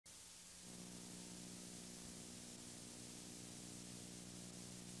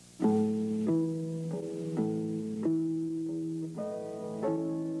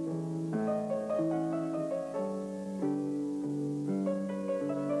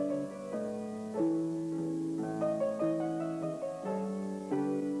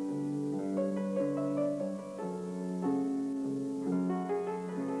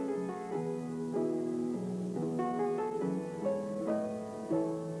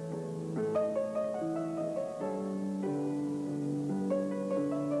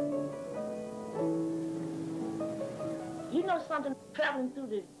noticed something traveling through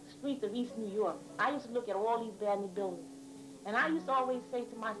the streets of East New York. I used to look at all these abandoned buildings. And I used to always say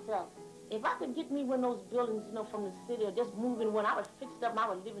to myself, if I could get me one of those buildings, you know, from the city or just move in one, I would fix it up and I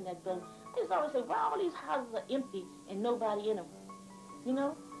would live in that building. I used to always say, well, all these houses are empty and nobody in them. You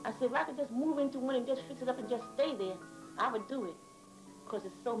know? I said, if I could just move into one and just fix it up and just stay there, I would do it. Because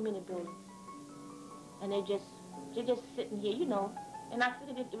there's so many buildings. And they're just sitting here, you know. And I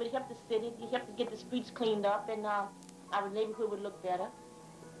figured it would help the city, it helped to get the streets cleaned up, and our neighborhood would look better.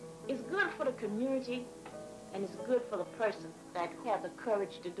 It's good for the community, and it's good for the person that have the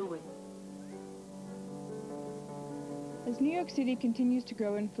courage to do it. As New York City continues to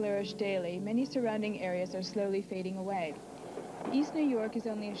grow and flourish daily, many surrounding areas are slowly fading away. East New York is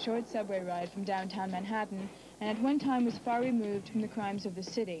only a short subway ride from downtown Manhattan, and at one time was far removed from the crimes of the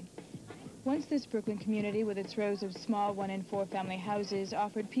city. Once this Brooklyn community, with its rows of small 1- and 4-family houses,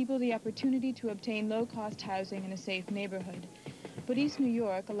 offered people the opportunity to obtain low-cost housing in a safe neighborhood. But East New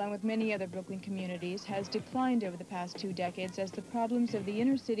York, along with many other Brooklyn communities, has declined over the past 2 decades as the problems of the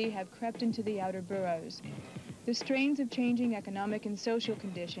inner city have crept into the outer boroughs. The strains of changing economic and social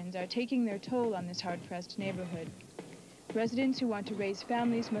conditions are taking their toll on this hard-pressed neighborhood. Residents who want to raise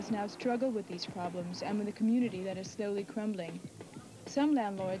families must now struggle with these problems and with a community that is slowly crumbling. Some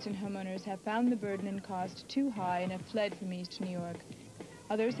landlords and homeowners have found the burden and cost too high and have fled from East New York.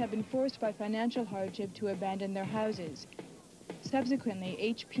 Others have been forced by financial hardship to abandon their houses. Subsequently,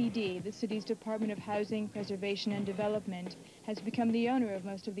 HPD, the city's Department of Housing, Preservation and Development, has become the owner of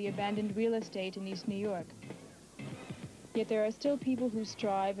most of the abandoned real estate in East New York. Yet there are still people who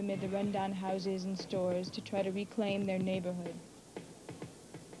strive amid the rundown houses and stores to try to reclaim their neighborhood.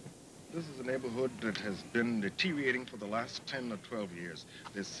 This is a neighborhood that has been deteriorating for the last 10 or 12 years.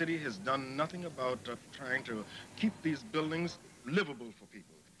 The city has done nothing about trying to keep these buildings livable for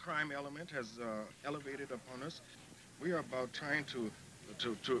people. The crime element has elevated upon us. We are about trying to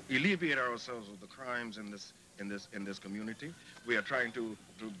alleviate ourselves of the crimes in this community. We are trying to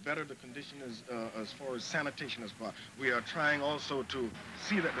better the condition as far as sanitation as well. We are trying also to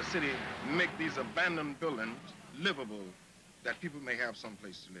see that the city make these abandoned buildings livable, that people may have some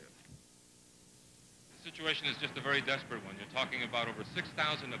place to live. The situation is just a very desperate one. You're talking about over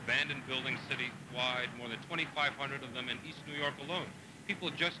 6,000 abandoned buildings citywide, more than 2,500 of them in East New York alone.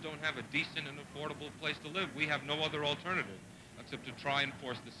 People just don't have a decent and affordable place to live. We have no other alternative except to try and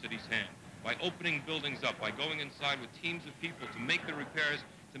force the city's hand by opening buildings up, by going inside with teams of people to make the repairs,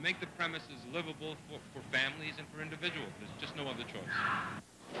 to make the premises livable for families and for individuals. There's just no other choice.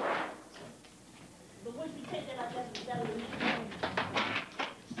 But once we take that, I guess we got to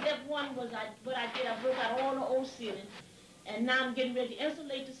Step one was what I did. I broke out all the old ceiling, and now I'm getting ready to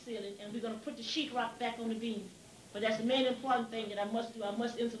insulate the ceiling, and we're going to put the sheetrock back on the beams. But that's the main important thing that I must do. I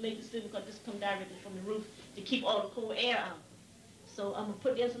must insulate the ceiling because this comes directly from the roof to keep all the cold air out. So I'm going to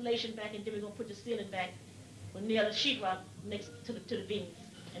put the insulation back, and then we're going to put the ceiling back. We'll nail the sheetrock next to the beams,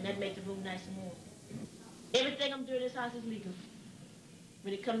 and that makes the room nice and warm. Everything I'm doing in this house is legal.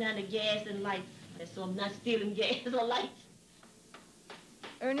 When it comes down to gas and lights, so I'm not stealing gas or lights.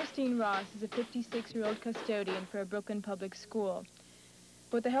 Ernestine Ross is a 56-year-old custodian for a Brooklyn public school.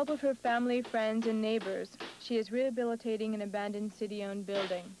 With the help of her family, friends, and neighbors, she is rehabilitating an abandoned city-owned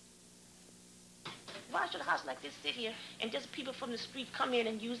building. Why should a house like this sit here and just people from the street come in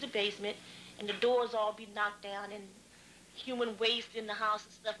and use the basement and the doors all be knocked down and human waste in the house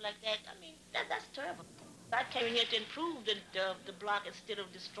and stuff like that? I mean, that's terrible. I came in here to improve the block instead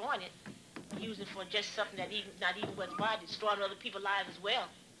of destroying it. Use it for just something that not even worthwhile, destroying other people's lives as well.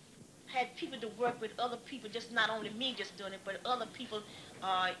 Had people to work with other people, just not only me just doing it, but other people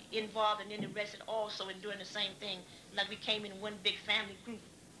involved and interested also in doing the same thing. Like we came in one big family group.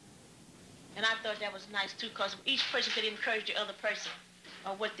 And I thought that was nice too, because each person could encourage the other person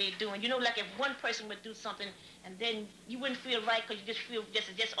on what they're doing. You know, like if one person would do something and then you wouldn't feel right because you just feel this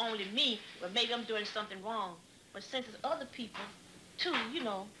is just only me, or maybe I'm doing something wrong. But since it's other people too, you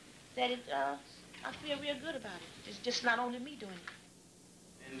know, that I feel real good about it. It's just not only me doing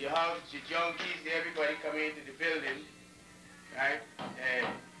it. In the house, the junkies, everybody coming into the building, right? And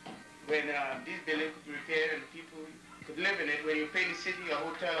when this building could be repaired and people could live in it, when you pay the city a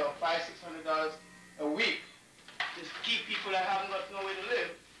hotel of $500–600 a week, just keep people that haven't got nowhere to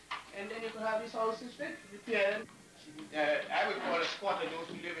live, and then you could have these houses repaired. I would call a squatter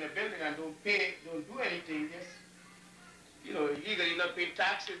those who live in a building and don't do anything, just, you know, illegally not paying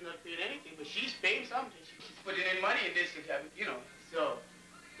taxes, not paying anything, but she's paying something. She's putting in money in this, you know, so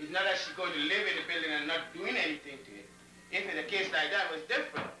it's not that she's going to live in the building and not doing anything to it. If it's a case like that, it was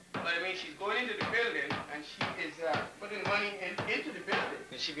different. But I mean, she's going into the building and she is putting money into the building.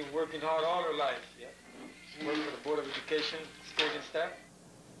 And she's been working hard all her life, yeah. working for the Board of Education, staging staff.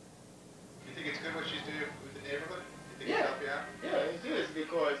 You think it's good what she's doing with the neighborhood? You think Yeah. it's help you out? Yeah, it's good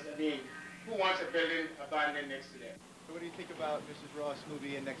because, I mean, who wants a building abandoned next to them? So what do you think about Mrs. Ross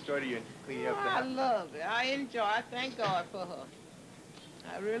moving in next door to you and cleaning up the I house? love it. I enjoy. I thank God for her.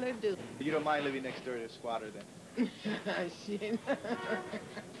 I really do. You don't mind living next door to a squatter then?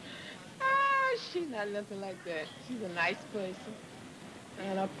 She's not nothing like that. She's a nice person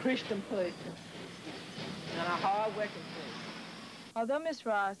and a Christian person and a hard-working person. Although Miss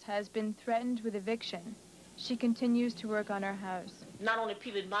Ross has been threatened with eviction, she continues to work on her house. Not only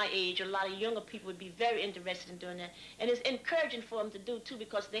people at my age, a lot of younger people would be very interested in doing that. And it's encouraging for them to do, too,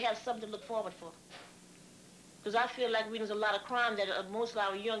 because they have something to look forward for. Because I feel like there's a lot of crime that most of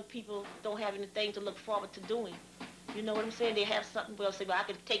our young people don't have anything to look forward to doing. You know what I'm saying? They have something where they'll say, well, I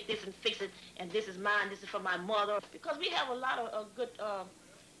can take this and fix it, and this is mine, this is for my mother. Because we have a lot of good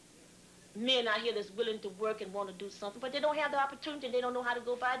men out here that's willing to work and want to do something, but they don't have the opportunity, they don't know how to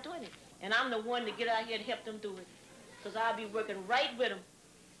go by doing it. And I'm the one to get out here and help them do it. Because I'll be working right with them.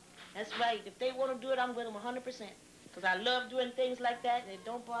 That's right. If they want to do it, I'm with them 100%. Because I love doing things like that, and it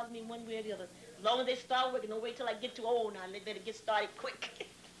don't bother me one way or the other. As long as they start working, don't wait till I get too old now. Let it get started quick.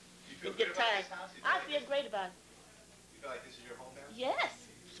 You feel and good get about tired. this house? You I like feel this? great about it. You feel like this is your home now? Yes.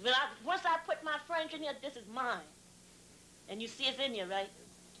 But once I put my furniture in here, this is mine. And you see it's in here, right?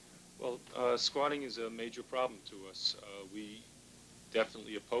 Well, squatting is a major problem to us. We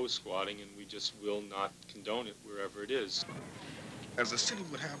definitely oppose squatting, and we just will not condone it wherever it is. As the city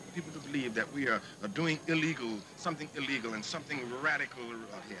would have people to believe that we are doing something illegal and something radical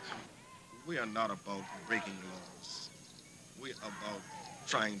out here. We are not about breaking laws. We're about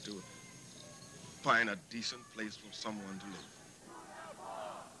trying to find a decent place for someone to live.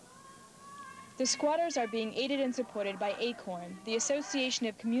 The squatters are being aided and supported by ACORN, the Association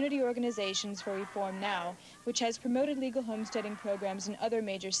of Community Organizations for Reform Now, which has promoted legal homesteading programs in other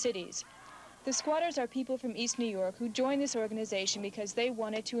major cities. The squatters are people from East New York who joined this organization because they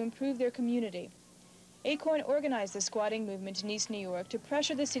wanted to improve their community. ACORN organized the squatting movement in East New York to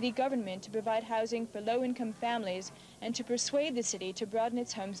pressure the city government to provide housing for low-income families and to persuade the city to broaden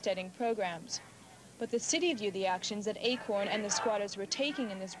its homesteading programs. But the city viewed the actions that ACORN and the squatters were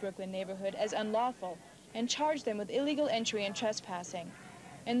taking in this Brooklyn neighborhood as unlawful and charged them with illegal entry and trespassing.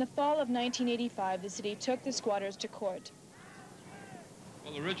 In the fall of 1985, the city took the squatters to court.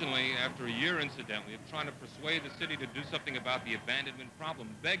 Well, originally, after a year, incidentally, of trying to persuade the city to do something about the abandonment problem,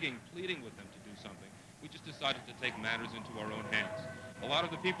 begging, pleading with them to do something, we just decided to take matters into our own hands. A lot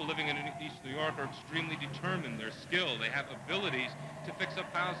of the people living in East New York are extremely determined. They're skilled. They have abilities to fix up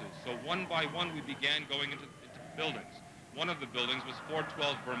houses. So one by one, we began going into buildings. One of the buildings was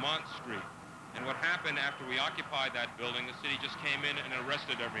 412 Vermont Street. And what happened after we occupied that building, the city just came in and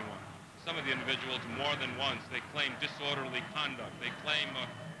arrested everyone. Some of the individuals more than once. They claim disorderly conduct. They claim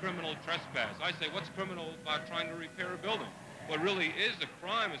criminal trespass. I say, what's criminal about trying to repair a building? What really is a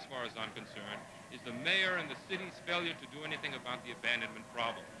crime, as far as I'm concerned, is the mayor and the city's failure to do anything about the abandonment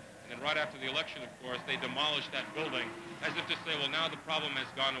problem. And then right after the election, of course, they demolished that building as if to say, well, now the problem has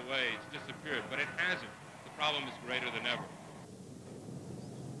gone away, it's disappeared. But it hasn't. The problem is greater than ever.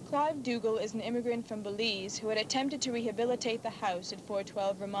 Clive Dougal is an immigrant from Belize who had attempted to rehabilitate the house at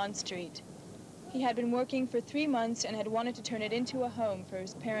 412 Vermont Street. He had been working for 3 months and had wanted to turn it into a home for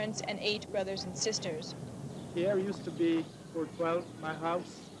his parents and 8 brothers and sisters. Here used to be 412, my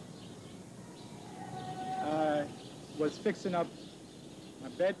house. I was fixing up my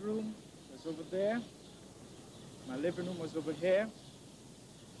bedroom, was over there. My living room was over here.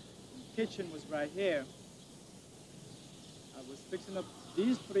 The kitchen was right here. I was fixing up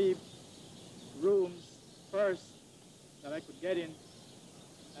these 3 rooms first that I could get in.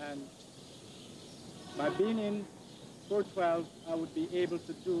 And by being in 412, I would be able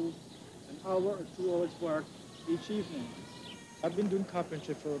to do an hour or 2 hours work each evening. I've been doing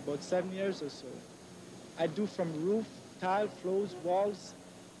carpentry for about 7 years or so. I do from roof, tile, floors, walls,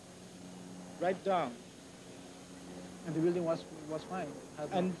 right down. And the building was fine?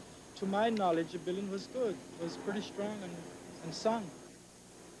 And to my knowledge, the building was good. It was pretty strong and sound.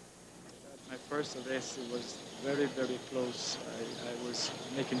 At my first arrest, it was very, very close. I was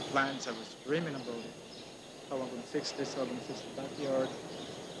making plans. I was dreaming about it. How I'm going to fix this, how I'm going to fix the backyard,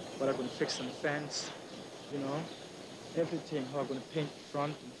 what I'm going to fix on the fence, you know, everything, how I'm going to paint the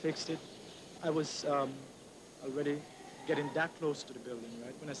front and fix it. I was already getting that close to the building,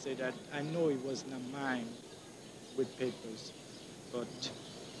 right? When I say that, I know it was not mine with papers, but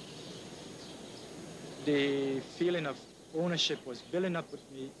the feeling of ownership was building up with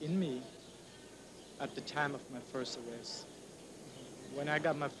me, in me, at the time of my first arrest. When I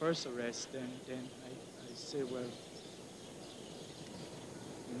got my first arrest, then I I say, well,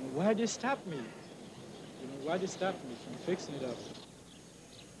 why they stop me? Why they stop me from fixing it up?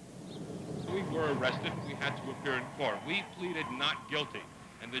 We were arrested. We had to appear in court. We pleaded not guilty,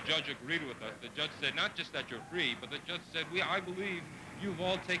 and the judge agreed with us. The judge said not just that you're free, but the judge said, I believe you've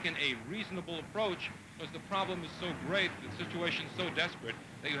all taken a reasonable approach because the problem is so great, the situation is so desperate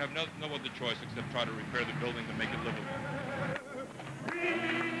that you have no other choice except try to repair the building to make it livable.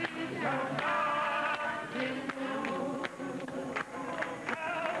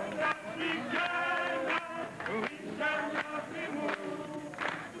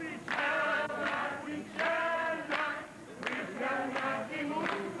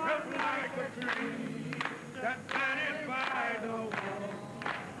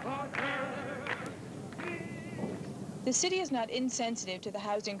 The city is not insensitive to the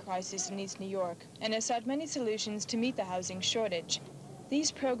housing crisis in East New York and has sought many solutions to meet the housing shortage. These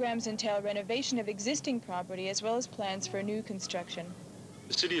programs entail renovation of existing property as well as plans for new construction.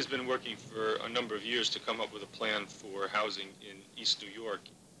 The city has been working for a number of years to come up with a plan for housing in East New York.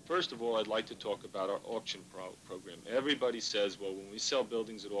 First of all, I'd like to talk about our auction program. Everybody says, well, when we sell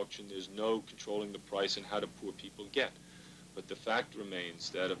buildings at auction, there's no controlling the price and how do poor people get. But the fact remains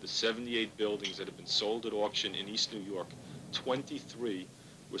that of the 78 buildings that have been sold at auction in East New York, 23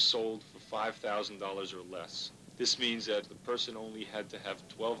 were sold for $5,000 or less. This means that the person only had to have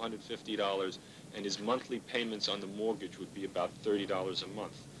 $1,250 and his monthly payments on the mortgage would be about $30 a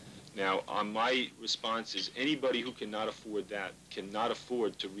month. Now, my response is anybody who cannot afford that cannot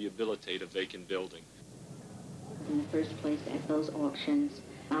afford to rehabilitate a vacant building. In the first place, at those auctions,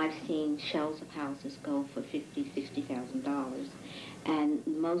 I've seen shells of houses go for $50,000, $60,000, and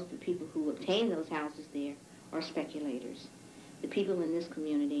most of the people who obtain those houses there are speculators. The people in this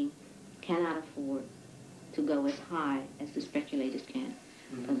community cannot afford to go as high as the speculators can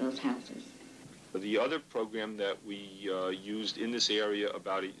for those houses. The other program that we used in this area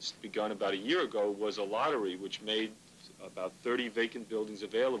begun about a year ago was a lottery which made about 30 vacant buildings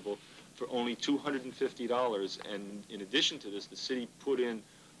available for only $250, and in addition to this, the city put in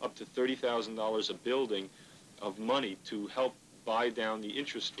up to $30,000 a building of money to help buy down the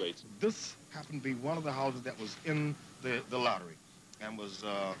interest rates. This happened to be one of the houses that was in the lottery and was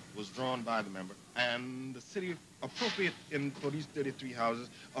drawn by the member. And the city appropriated for these 33 houses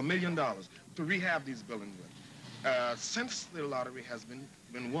 $1 million to rehab these buildings with. Since the lottery has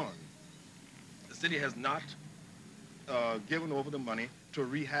been won, the city has not given over the money to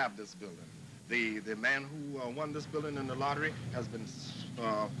rehab this building. The man who won this building in the lottery has been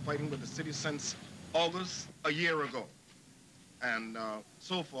fighting with the city since August a year ago. And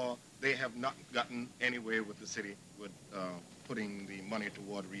so far, they have not gotten anywhere with the city with putting the money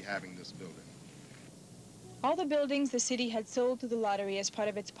toward rehabbing this building. All the buildings the city had sold to the lottery as part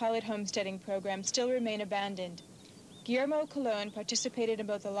of its pilot homesteading program still remain abandoned. Guillermo Colon participated in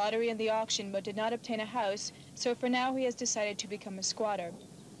both the lottery and the auction but did not obtain a house, so for now he has decided to become a squatter.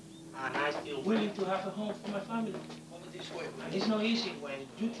 And I'm still willing to have a home for my family. And it's not easy when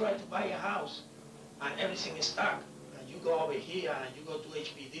you try to buy a house and everything is stuck. And you go over here and you go to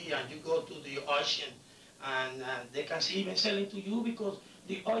HPD and you go to the auction and they can even sell it to you because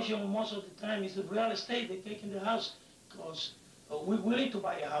the auction most of the time is the real estate. They take in the house because we're willing to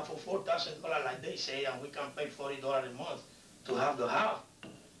buy a house for $4,000 like they say, and we can pay $40 a month to have the house.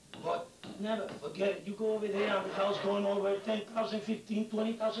 But never forget it. You go over there and the house going over $10,000, $15,000,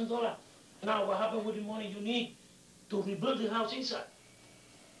 $20,000. Now what happened with the money you need to rebuild the house inside?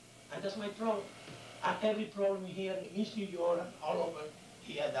 And that's my problem. And every problem here in East New York and all over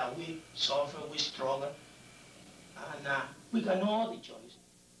here that we suffer, we struggle, and we got no other choice.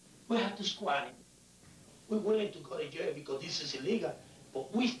 We have to squat it. We're willing to go to jail because this is illegal,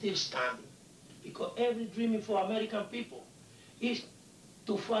 but we still standing because every dreaming for American people is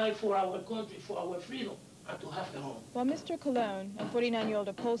to fight for our country, for our freedom, and to have a home. While Mr. Colon, a 49-year-old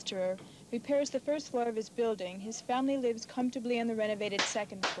upholsterer, repairs the first floor of his building, his family lives comfortably on the renovated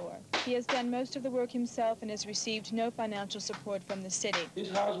second floor. He has done most of the work himself and has received no financial support from the city.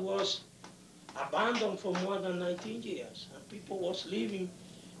 This house was abandoned for more than 19 years, and people was living,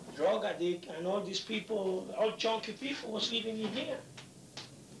 drug addict, and all these people, all junkie people was living in here.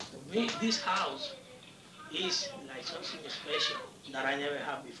 To me, this house is like something special that I never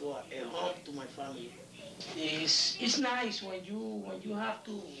had before, a home to my family. It's nice when you have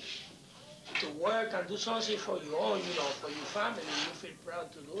to work and do something for your own, for your family. You feel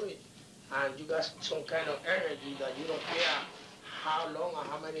proud to do it, and you got some kind of energy that you don't care how long or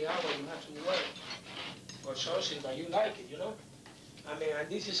how many hours you have to work for something that you like it, I mean, and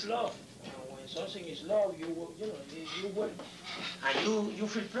this is love. When something is love, you work, and you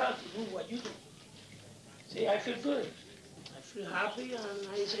feel proud to do what you do. See, I feel good. I feel happy, and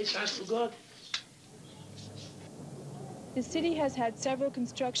I say thanks to God. The city has had several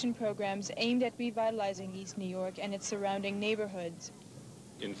construction programs aimed at revitalizing East New York and its surrounding neighborhoods.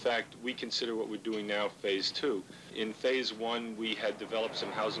 In fact, we consider what we're doing now Phase 2. In Phase 1, we had developed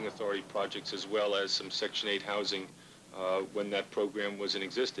some housing authority projects as well as some Section 8 housing when that program was in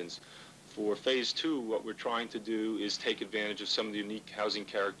existence. For Phase 2, what we're trying to do is take advantage of some of the unique housing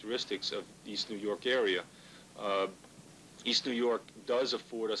characteristics of the East New York area. East New York does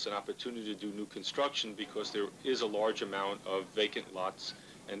afford us an opportunity to do new construction because there is a large amount of vacant lots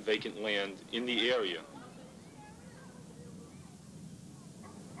and vacant land in the area.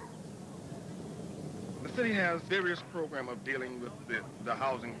 The city has various programs of dealing with the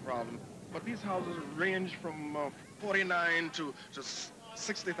housing problem, but these houses range from $49,000 to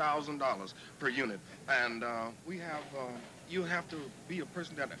 $60,000 per unit, and you have to be a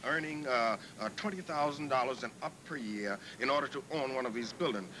person that's earning $20,000 and up per year in order to own one of these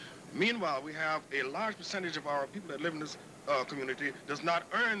buildings. Meanwhile, we have a large percentage of our people that live in this community does not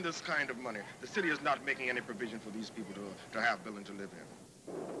earn this kind of money. The city is not making any provision for these people to have buildings to live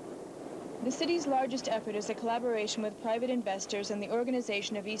in. The city's largest effort is a collaboration with private investors and the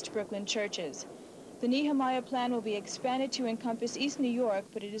organization of East Brooklyn churches. The Nehemiah plan will be expanded to encompass East New York,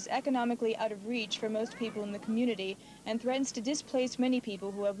 but it is economically out of reach for most people in the community and threatens to displace many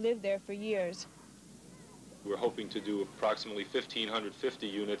people who have lived there for years. We're hoping to do approximately 1,550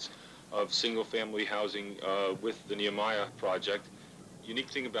 units of single-family housing with the Nehemiah project. Unique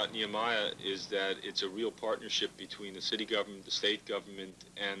thing about Nehemiah is that it's a real partnership between the city government, the state government,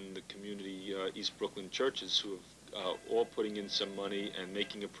 and the community East Brooklyn churches who have all putting in some money and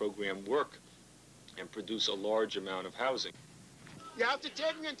making a program work and produce a large amount of housing. You have to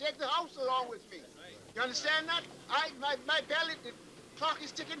take me and take the house along with me. You understand that? My belly, the clock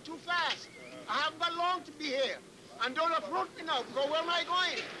is ticking too fast. I haven't got long to be here. And don't uproot me now, because where am I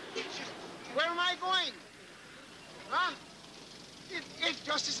going? Where am I going? Huh? If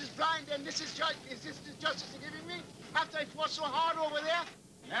justice is blind, then this is this the justice they're giving me? After I fought so hard over there?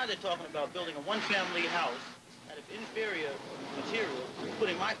 Now they're talking about building a one-family house out of inferior material,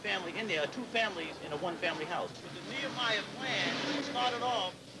 putting my family in there, two families in a one-family house. But the Nehemiah plan started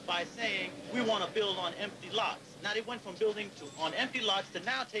off by saying we want to build on empty lots. Now they went from building on empty lots to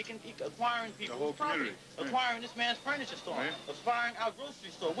now acquiring people's property, acquiring this man's furniture store, acquiring our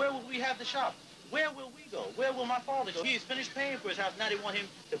grocery store. Where will we have the shop? Where will we go? Where will my father go? He's finished paying for his house. Now they want him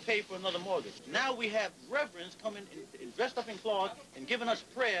to pay for another mortgage. Now we have reverends coming dressed up in cloth and giving us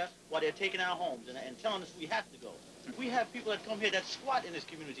prayer while they're taking our homes and telling us we have to go. We have people that come here that squat in this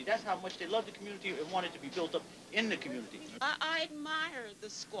community. That's how much they love the community and want it to be built up in the community. I admire the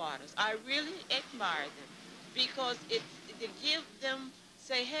squatters. I really admire them because to give them,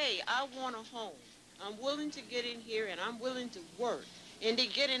 say, hey, I want a home. I'm willing to get in here and I'm willing to work. And they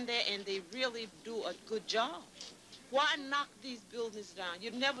get in there and they really do a good job. Why knock these buildings down?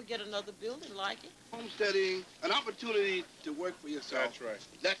 You'd never get another building like it. Homesteading, an opportunity to work for yourself. That's right.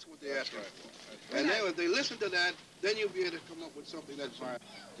 That's what they're asking for. And then if they listen to that, then you'll be able to come up with something that's fine.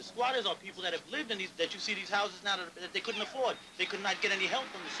 The squatters are people that have lived in these, that you see these houses now that they couldn't afford. They could not get any help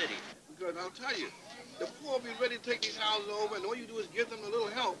from the city. Because I'll tell you, the poor will be ready to take these houses over, and all you do is give them a little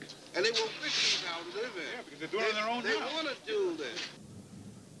help, and they won't fix these houses to live in. Yeah, because they're doing it on their own They want to do this.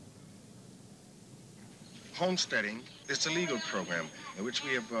 Homesteading is a legal program in which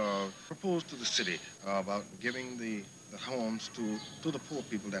we have proposed to the city about giving the homes to the poor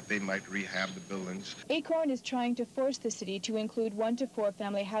people that they might rehab the buildings. Acorn is trying to force the city to include 1 to 4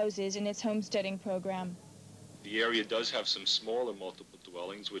 family houses in its homesteading program. The area does have some smaller multiple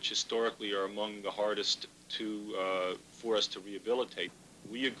dwellings, which historically are among the hardest for us to rehabilitate.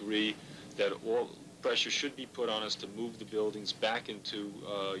 We agree that all pressure should be put on us to move the buildings back into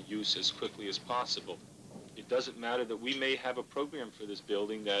use as quickly as possible. It doesn't matter that we may have a program for this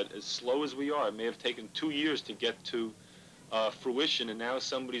building that, as slow as we are, it may have taken 2 years to get to fruition, and now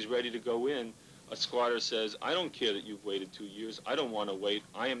somebody's ready to go in. A squatter says, I don't care that you've waited 2 years. I don't want to wait.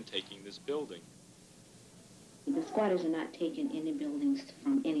 I am taking this building. The squatters are not taking any buildings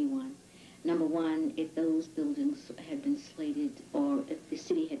from anyone. Number one, if those buildings had been slated, or if the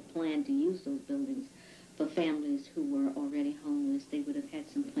city had planned to use those buildings for families who were already homeless, they would have had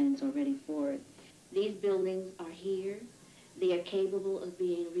some plans already for it. These buildings are here. They are capable of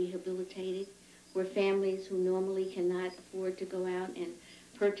being rehabilitated, where families who normally cannot afford to go out and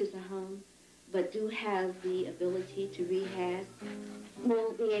purchase a home, but do have the ability to rehab,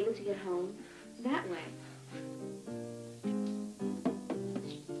 will be able to get home that way.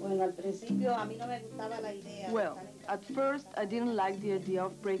 Well, Well, at first I didn't like the idea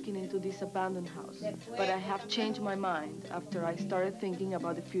of breaking into this abandoned house, but I have changed my mind after I started thinking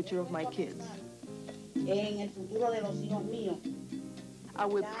about the future of my kids. I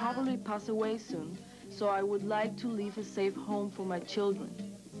will probably pass away soon, so I would like to leave a safe home for my children.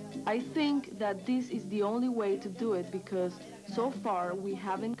 I think that this is the only way to do it because so far we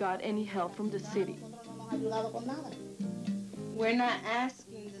haven't got any help from the city. We're not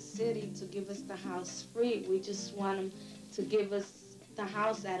asking the city to give us the house free. We just want them to give us the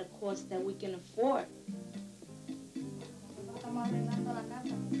house at a cost that we can afford.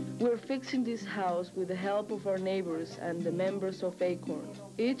 We're fixing this house with the help of our neighbors and the members of Acorn,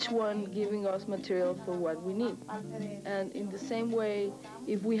 each one giving us material for what we need. And in the same way,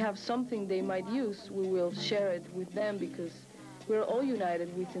 if we have something they might use, we will share it with them because we're all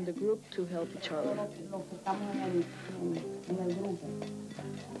united within the group to help each other.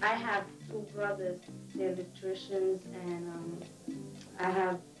 I have two brothers, they're electricians, and I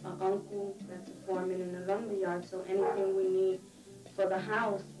have an uncle that's a foreman in a lumber yard, so anything we need for the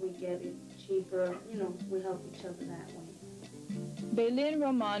house, we get it cheaper. You know, we help each other that way. Baylin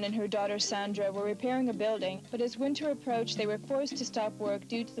Roman and her daughter Sandra were repairing a building, but as winter approached, they were forced to stop work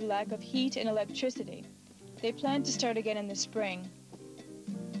due to the lack of heat and electricity. They plan to start again in the spring.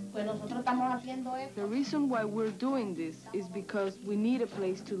 The reason why we're doing this is because we need a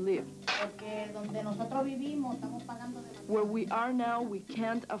place to live. Where we are now, we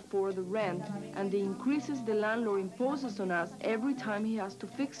can't afford the rent, and the increases the landlord imposes on us every time he has to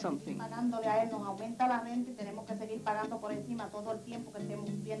fix something.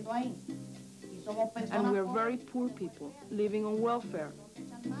 And we're very poor people, living on welfare,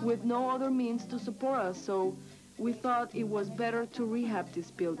 with no other means to support us, so we thought it was better to rehab these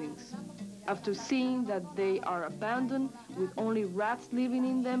buildings. After seeing that they are abandoned with only rats living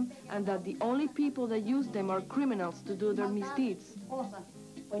in them and that the only people that use them are criminals to do their misdeeds.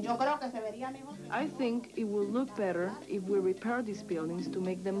 I think it will look better if we repair these buildings to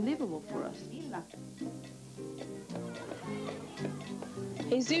make them livable for us.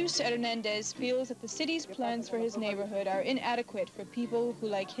 Jesus Hernandez feels that the city's plans for his neighborhood are inadequate for people who,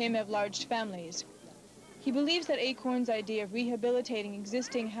 like him, have large families. He believes that Acorn's idea of rehabilitating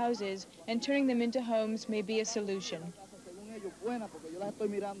existing houses and turning them into homes may be a solution.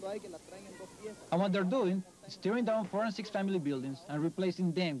 And what they're doing is tearing down 4 and 6 family buildings and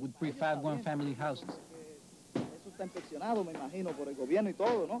replacing them with prefab one-family houses.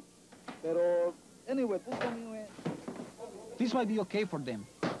 This might be okay for them,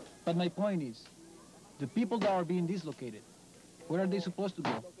 but my point is, the people that are being dislocated, where are they supposed to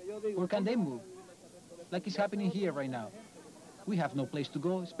go? Where can they move? Like it's happening here right now. We have no place to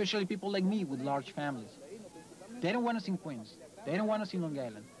go, especially people like me with large families. They don't want us in Queens. They don't want us in Long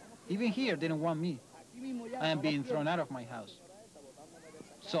Island. Even here, they don't want me. I am being thrown out of my house.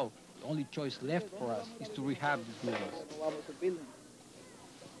 So, the only choice left for us is to rehab these buildings.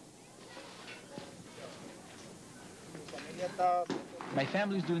 My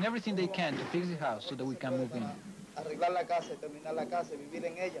family is doing everything they can to fix the house so that we can move in.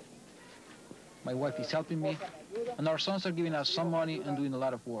 My wife is helping me, and our sons are giving us some money and doing a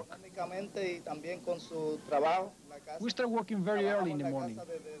lot of work. We start working very early in the morning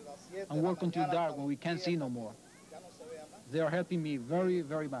and work until dark when we can't see no more. They are helping me very,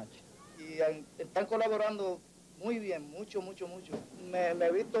 very much.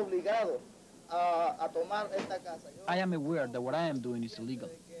 I am aware that what I am doing is illegal,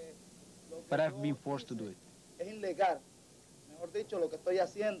 but I've been forced to do it.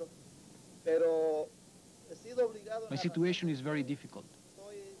 My situation is very difficult.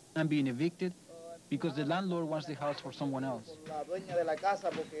 I'm being evicted because the landlord wants the house for someone else. But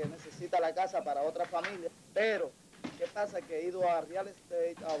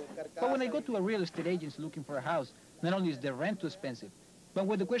when I go to a real estate agency looking for a house, not only is the rent too expensive, but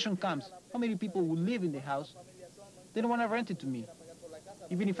when the question comes, how many people will live in the house, they don't want to rent it to me,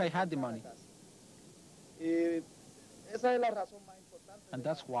 even if I had the money. And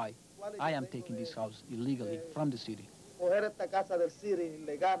that's why I am taking this house illegally from the city.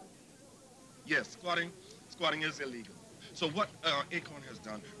 Yes, squatting is illegal. So what Acorn has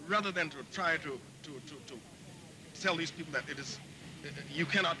done, rather than to try to tell these people that it is, you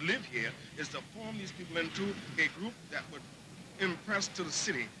cannot live here, is to form these people into a group that would impress to the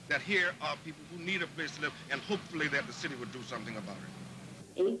city that here are people who need a place to live, and hopefully that the city would do something about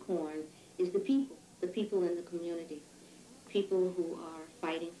it. Acorn is the people in the community, people who are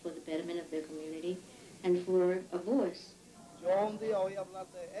fighting for the betterment of their community and for a voice.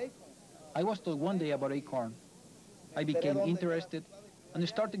 I was told one day about Acorn. I became interested, and I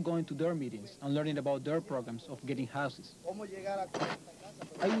started going to their meetings and learning about their programs of getting houses.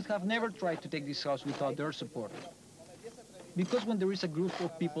 I would have never tried to take this house without their support. Because when there is a group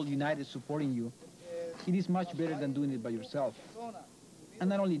of people united supporting you, it is much better than doing it by yourself. And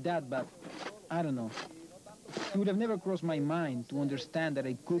not only that, but I don't know. It would have never crossed my mind to understand that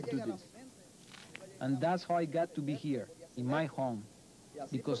I could do this. And that's how I got to be here, in my home.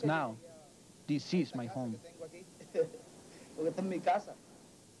 Because now, this is my home.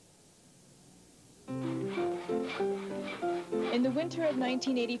 In the winter of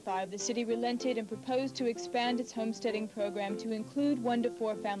 1985, the city relented and proposed to expand its homesteading program to include 1 to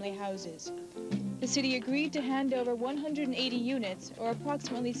 4 family houses. The city agreed to hand over 180 units, or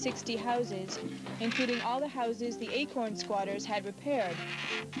approximately 60 houses, including all the houses the Acorn squatters had repaired.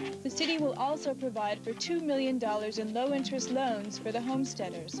 The city will also provide for $2 million in low-interest loans for the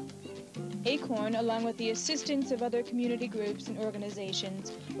homesteaders. Acorn, along with the assistance of other community groups and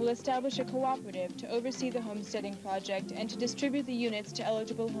organizations, will establish a cooperative to oversee the homesteading project and to distribute the units to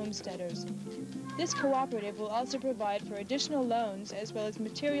eligible homesteaders. This cooperative will also provide for additional loans as well as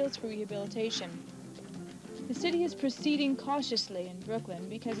materials for rehabilitation. The city is proceeding cautiously in Brooklyn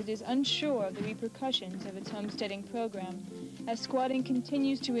because it is unsure of the repercussions of its homesteading program as squatting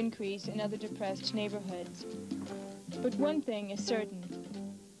continues to increase in other depressed neighborhoods. But one thing is certain.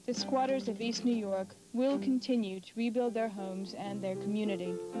 The squatters of East New York will continue to rebuild their homes and their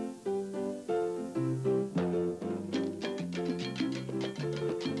community.